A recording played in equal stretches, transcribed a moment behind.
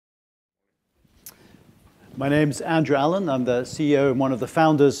My name's Andrew Allen. I'm the CEO and one of the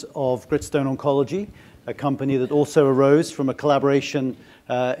founders of Gritstone Oncology, a company that also arose from a collaboration,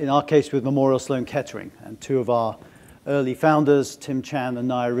 in our case, with Memorial Sloan Kettering. And two of our early founders, Tim Chan and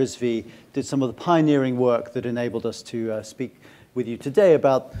Naya Rizvi, did some of the pioneering work that enabled us to speak with you today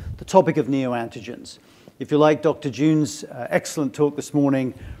about the topic of neoantigens. If you like, Dr. June's excellent talk this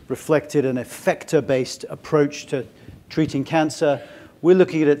morning reflected an effector-based approach to treating cancer. We're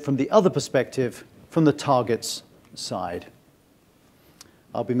looking at it from the other perspective, from the target's side.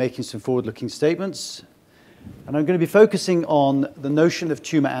 I'll be making some forward-looking statements, and I'm going to be focusing on the notion of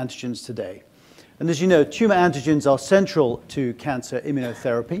tumor antigens today. And as you know, tumor antigens are central to cancer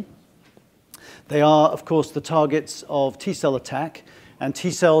immunotherapy. They are, of course, the targets of T-cell attack, and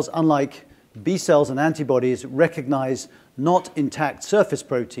T-cells, unlike B-cells and antibodies, recognize not intact surface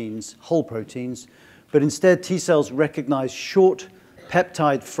proteins, whole proteins, but instead T-cells recognize short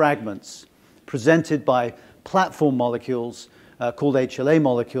peptide fragments presented by platform molecules called HLA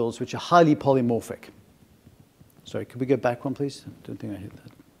molecules, which are highly polymorphic. Sorry, could we go back one, please? I don't think I hit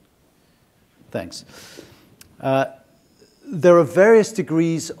that. Thanks. There are various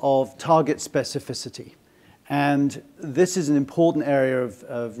degrees of target specificity, and this is an important area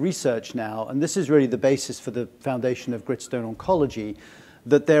of research now, and this is really the basis for the foundation of Gritstone Oncology,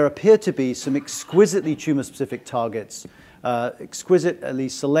 that there appear to be some exquisitely tumor-specific targets, exquisitely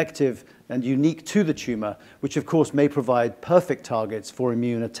selective and unique to the tumor, which of course may provide perfect targets for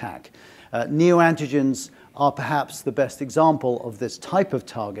immune attack. Neoantigens are perhaps the best example of this type of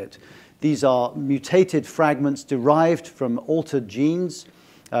target. These are mutated fragments derived from altered genes,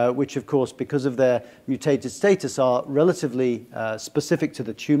 which of course, because of their mutated status, are relatively specific to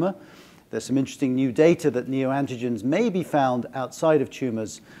the tumor. There's some interesting new data that neoantigens may be found outside of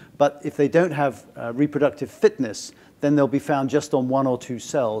tumors, but if they don't have reproductive fitness, then they'll be found just on one or two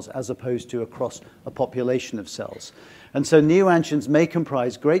cells as opposed to across a population of cells. And so neoantigens may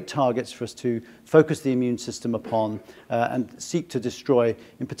comprise great targets for us to focus the immune system upon and seek to destroy,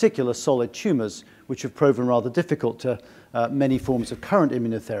 in particular, solid tumors, which have proven rather difficult to many forms of current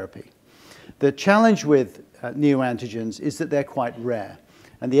immunotherapy. The challenge with neoantigens is that they're quite rare.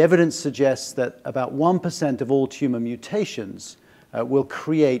 And the evidence suggests that about 1% of all tumor mutations will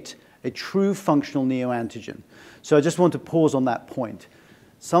create a true functional neoantigen. So I just want to pause on that point.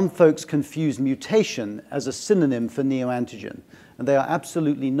 Some folks confuse mutation as a synonym for neoantigen, and they are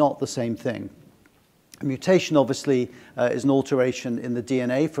absolutely not the same thing. A mutation, obviously, is an alteration in the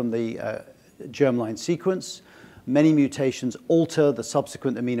DNA from the germline sequence. Many mutations alter the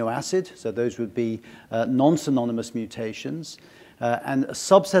subsequent amino acid, so those would be non-synonymous mutations. And a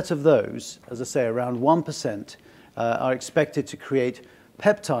subset of those, as I say, around 1%, are expected to create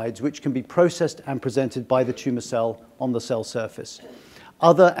peptides which can be processed and presented by the tumor cell on the cell surface.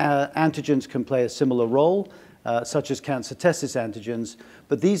 Other antigens can play a similar role, such as cancer-testis antigens,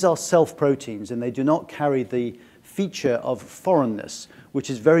 but these are self-proteins and they do not carry the feature of foreignness,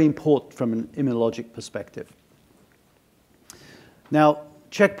 which is very important from an immunologic perspective. Now,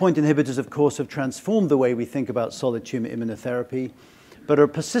 checkpoint inhibitors, of course, have transformed the way we think about solid tumor immunotherapy, but a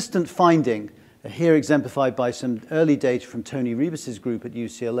persistent finding, here exemplified by some early data from Tony Rebus's group at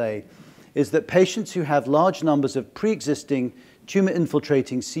UCLA, is that patients who have large numbers of pre-existing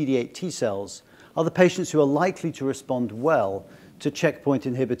tumor-infiltrating CD8 T cells are the patients who are likely to respond well to checkpoint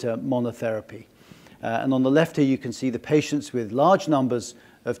inhibitor monotherapy. And on the left here, you can see the patients with large numbers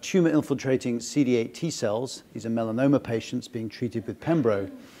of tumor-infiltrating CD8 T cells. These are melanoma patients being treated with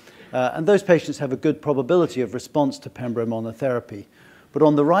pembro. And those patients have a good probability of response to pembro monotherapy. But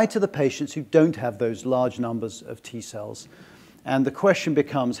on the right are the patients who don't have those large numbers of T cells. And the question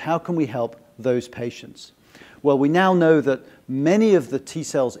becomes, how can we help those patients? Well, we now know that many of the T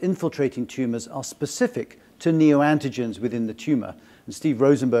cells infiltrating tumors are specific to neoantigens within the tumor. And Steve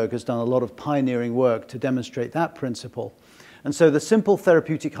Rosenberg has done a lot of pioneering work to demonstrate that principle. And so the simple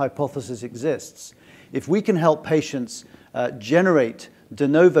therapeutic hypothesis exists. If we can help patients generate de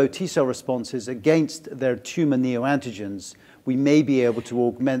novo T cell responses against their tumor neoantigens, we may be able to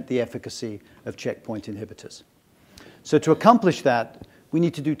augment the efficacy of checkpoint inhibitors. So to accomplish that, we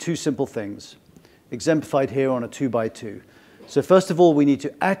need to do two simple things, exemplified here on a 2x2. So first of all, we need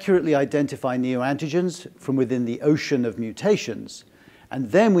to accurately identify neoantigens from within the ocean of mutations, and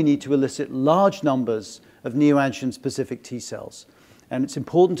then we need to elicit large numbers of neoantigen-specific T cells. And it's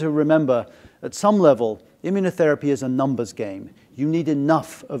important to remember, at some level, immunotherapy is a numbers game. You need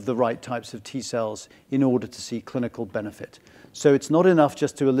enough of the right types of T cells in order to see clinical benefit. So it's not enough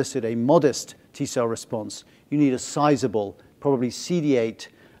just to elicit a modest T cell response. You need a sizable, probably CD8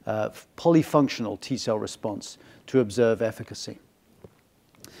 polyfunctional T cell response to observe efficacy.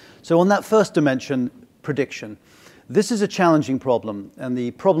 So on that first dimension, prediction. This is a challenging problem, and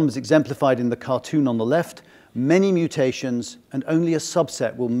the problem is exemplified in the cartoon on the left. Many mutations, and only a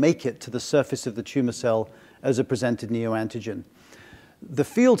subset will make it to the surface of the tumor cell as a presented neoantigen. The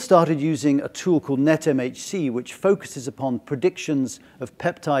field started using a tool called NetMHC, which focuses upon predictions of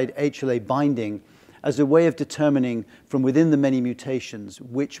peptide HLA binding as a way of determining from within the many mutations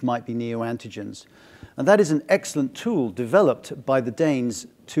which might be neoantigens. And that is an excellent tool developed by the Danes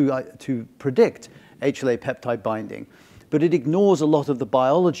to predict HLA peptide binding, but it ignores a lot of the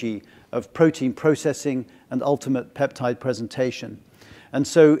biology of protein processing and ultimate peptide presentation. And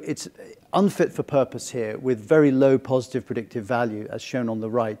so it's unfit for purpose here with very low positive predictive value, as shown on the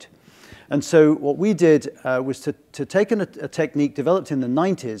right. And so what we did was to take a technique developed in the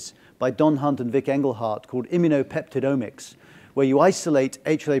 90s by Don Hunt and Vic Engelhardt called immunopeptidomics, where you isolate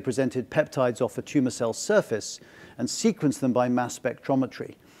HLA-presented peptides off a tumor cell surface and sequence them by mass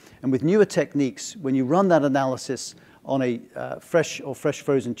spectrometry. And with newer techniques, when you run that analysis on a fresh or fresh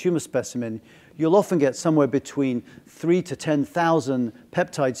frozen tumor specimen, you'll often get somewhere between 3,000 to 10,000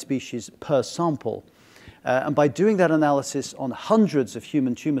 peptide species per sample. And by doing that analysis on hundreds of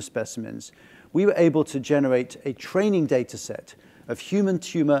human tumor specimens, we were able to generate a training data set of human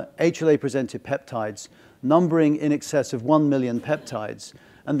tumor HLA-presented peptides numbering in excess of 1 million peptides,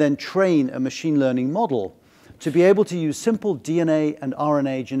 and then train a machine learning model to be able to use simple DNA and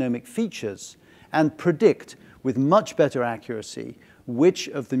RNA genomic features and predict with much better accuracy which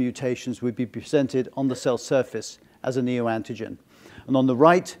of the mutations would be presented on the cell surface as a neoantigen. And on the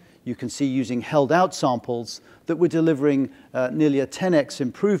right, you can see using held-out samples that we're delivering nearly a 10x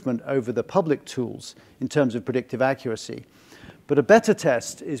improvement over the public tools in terms of predictive accuracy. But a better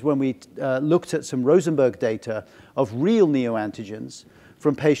test is when we looked at some Rosenberg data of real neoantigens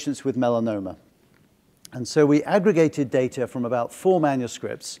from patients with melanoma. And so we aggregated data from about 4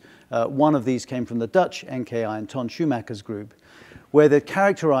 manuscripts. One of these came from the Dutch NKI and Ton Schumacher's group, where they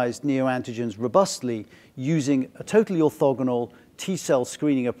characterized neoantigens robustly using a totally orthogonal T-cell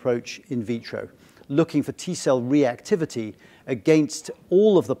screening approach in vitro, looking for T-cell reactivity against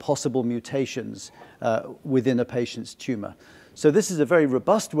all of the possible mutations within a patient's tumor. So this is a very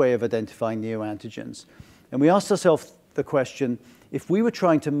robust way of identifying neoantigens. And we asked ourselves the question, if we were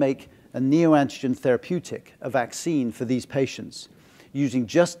trying to make a neoantigen therapeutic, a vaccine for these patients, using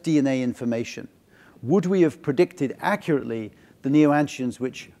just DNA information, would we have predicted accurately the neoantigens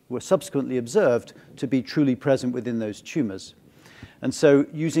which were subsequently observed to be truly present within those tumors? And so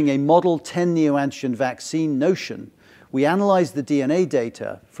using a model 10 neoantigen vaccine notion, we analyzed the DNA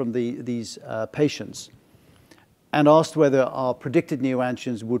data from these patients and asked whether our predicted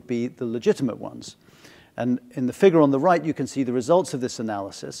neoantigens would be the legitimate ones. And in the figure on the right, you can see the results of this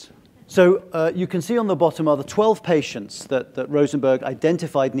analysis. So you can see on the bottom are the 12 patients that Rosenberg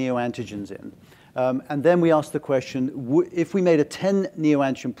identified neoantigens in. And then we asked the question, if we made a 10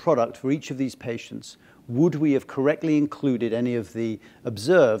 neoantigen product for each of these patients, would we have correctly included any of the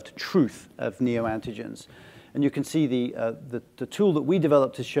observed truth of neoantigens? And you can see the tool that we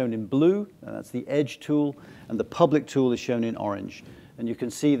developed is shown in blue, and that's the EDGE tool, and the public tool is shown in orange. And you can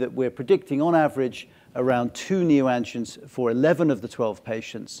see that we're predicting, on average, around 2 neoantigens for 11 of the 12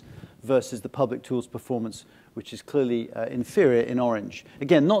 patients versus the public tool's performance, which is clearly inferior in orange.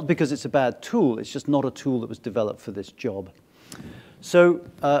 Again, not because it's a bad tool, it's just not a tool that was developed for this job. So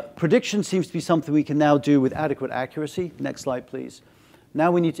prediction seems to be something we can now do with adequate accuracy. Next slide, please.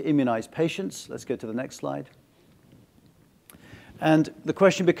 Now we need to immunize patients. Let's go to the next slide. And the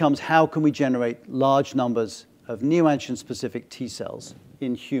question becomes, how can we generate large numbers of neoantigen-specific T cells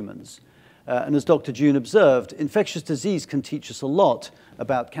in humans? And as Dr. June observed, infectious disease can teach us a lot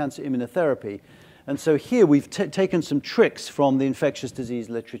about cancer immunotherapy. And so here we've taken some tricks from the infectious disease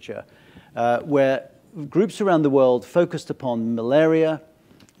literature, where groups around the world focused upon malaria,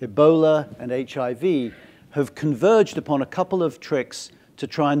 Ebola, and HIV have converged upon a couple of tricks to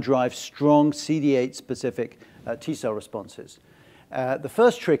try and drive strong CD8-specific T-cell responses. The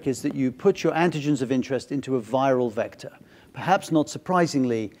first trick is that you put your antigens of interest into a viral vector. Perhaps not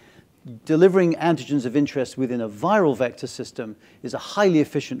surprisingly, delivering antigens of interest within a viral vector system is a highly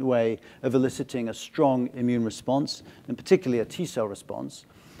efficient way of eliciting a strong immune response, and particularly a T-cell response.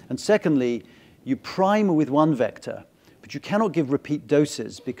 And secondly, you prime with one vector, but you cannot give repeat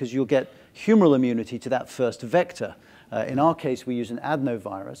doses because you'll get humoral immunity to that first vector. In our case, we use an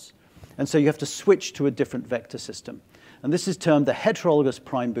adenovirus. And so you have to switch to a different vector system. And this is termed the heterologous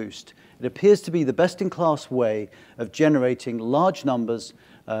prime boost. It appears to be the best-in-class way of generating large numbers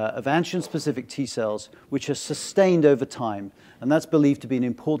of antigen-specific T cells, which are sustained over time. And that's believed to be an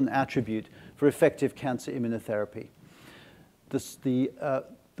important attribute for effective cancer immunotherapy. The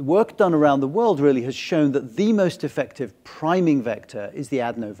The work done around the world really has shown that the most effective priming vector is the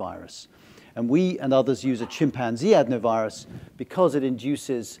adenovirus. And we and others use a chimpanzee adenovirus because it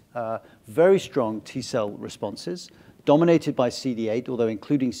induces very strong T-cell responses, dominated by CD8, although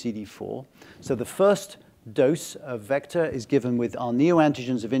including CD4. So the first dose of vector is given with our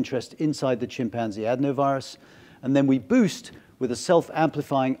neoantigens of interest inside the chimpanzee adenovirus, and then we boost with a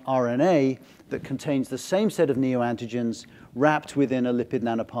self-amplifying RNA that contains the same set of neoantigens wrapped within a lipid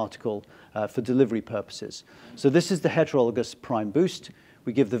nanoparticle for delivery purposes. So this is the heterologous prime boost.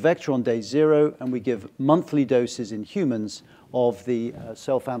 We give the vector on day 0, and we give monthly doses in humans of the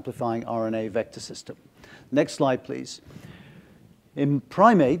self-amplifying RNA vector system. Next slide, please. In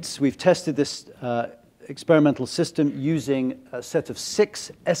primates, we've tested this experimental system using a set of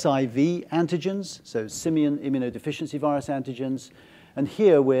 6 SIV antigens, so simian immunodeficiency virus antigens. And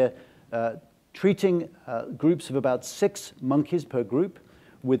here we're treating groups of about 6 monkeys per group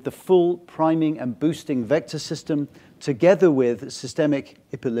with the full priming and boosting vector system together with systemic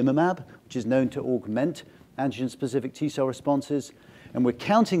ipilimumab, which is known to augment antigen-specific T-cell responses. And we're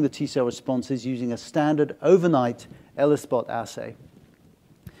counting the T-cell responses using a standard overnight ELISpot assay.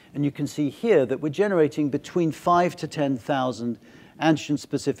 And you can see here that we're generating between 5,000 to 10,000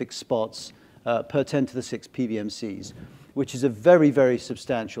 antigen-specific spots per 10 to the 6 PBMCs, which is a very, very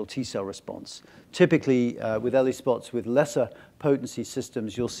substantial T-cell response. Typically, with ELISpots with lesser potency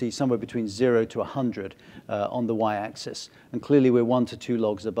systems, you'll see somewhere between 0 to 100 on the y-axis. And clearly, we're 1 to 2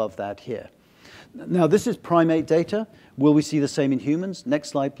 logs above that here. Now, this is primate data. Will we see the same in humans? Next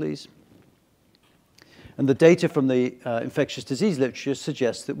slide, please. And the data from the infectious disease literature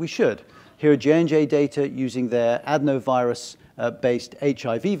suggests that we should. Here are J&J data using their adenovirus-based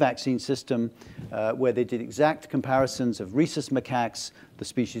HIV vaccine system, where they did exact comparisons of rhesus macaques, the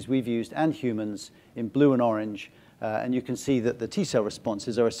species we've used, and humans in blue and orange. And you can see that the T-cell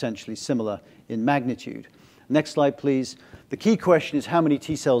responses are essentially similar in magnitude. Next slide, please. The key question is, how many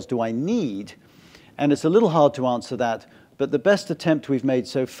T-cells do I need? And it's a little hard to answer that, but the best attempt we've made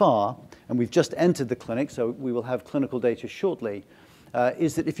so far, and we've just entered the clinic, so we will have clinical data shortly,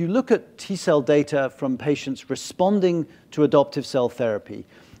 is that if you look at T-cell data from patients responding to adoptive cell therapy,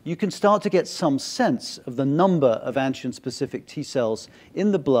 you can start to get some sense of the number of antigen-specific T-cells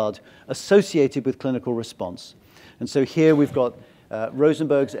in the blood associated with clinical response. And so here we've got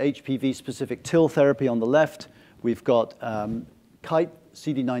Rosenberg's HPV-specific TIL therapy on the left. We've got Kite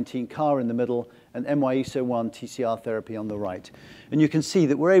CD19 CAR in the middle, and MYESO1 TCR therapy on the right. And you can see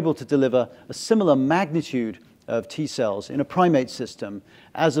that we're able to deliver a similar magnitude of T cells in a primate system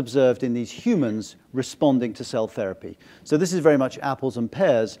as observed in these humans responding to cell therapy. So this is very much apples and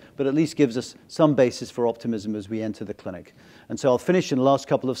pears, but at least gives us some basis for optimism as we enter the clinic. And so I'll finish in the last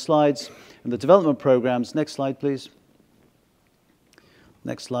couple of slides. And the development programs, next slide, please.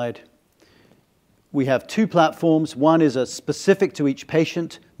 Next slide. We have 2 platforms. One is a specific to each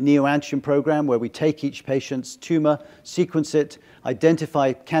patient neoantigen program where we take each patient's tumor, sequence it,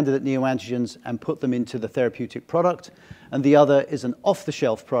 identify candidate neoantigens, and put them into the therapeutic product. And the other is an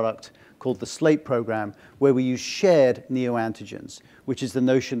off-the-shelf product called the SLATE program where we use shared neoantigens, which is the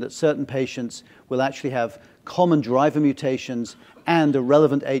notion that certain patients will actually have common driver mutations and a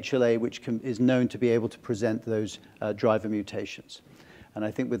relevant HLA which is known to be able to present those driver mutations. And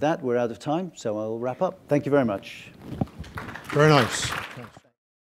I think with that, we're out of time, so I'll wrap up. Thank you very much. Very nice. Thanks.